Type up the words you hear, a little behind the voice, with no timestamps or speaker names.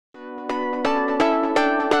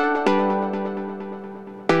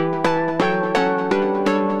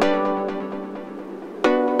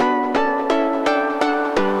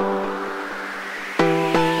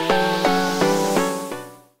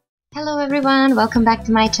everyone, welcome back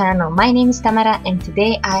to my channel. My name is Tamara and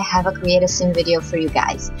today I have a create a sim video for you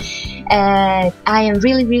guys. I am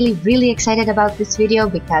really excited about this video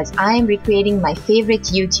because I am recreating my favorite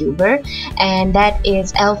YouTuber, and that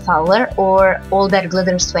is Elle Fowler, or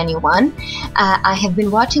AllThatGlitters21. I have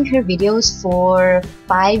been watching her videos for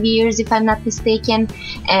 5 years if I'm not mistaken,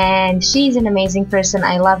 and she's an amazing person.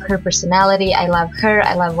 I love her personality, I love her,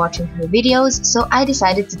 I love watching her videos, so I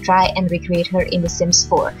decided to try and recreate her in The Sims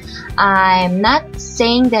 4. I'm not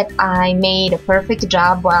saying that I made a perfect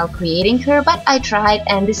job while creating her, but I tried,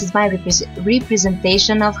 and this is my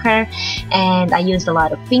representation of her. And I used a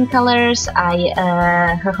lot of pink colors.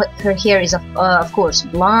 Her hair is of course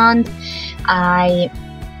blonde. I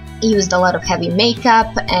used a lot of heavy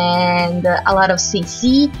makeup and a lot of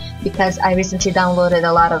CC because I recently downloaded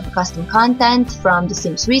a lot of custom content from the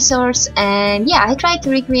Sims resource, and yeah, I tried to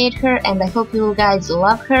recreate her and I hope you guys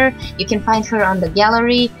love her. You can find her on the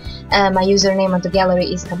gallery. My username on the gallery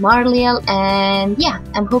is Tamarliel, and yeah,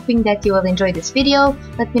 I'm hoping that you will enjoy this video.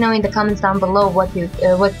 Let me know in the comments down below what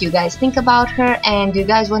you guys think about her, and do you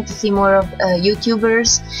guys want to see more of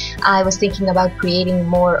YouTubers? I was thinking about creating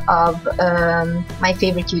more of my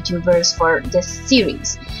favorite YouTubers for this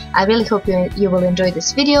series. I really hope you will enjoy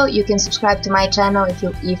this video. You can subscribe to my channel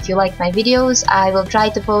if you like my videos. I will try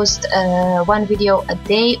to post one video a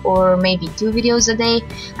day or maybe 2 videos a day.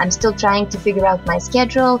 I'm still trying to figure out my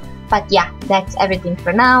schedule. But yeah, that's everything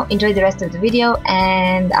for now. Enjoy the rest of the video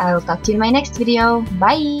and I'll talk to you in my next video.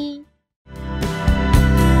 Bye!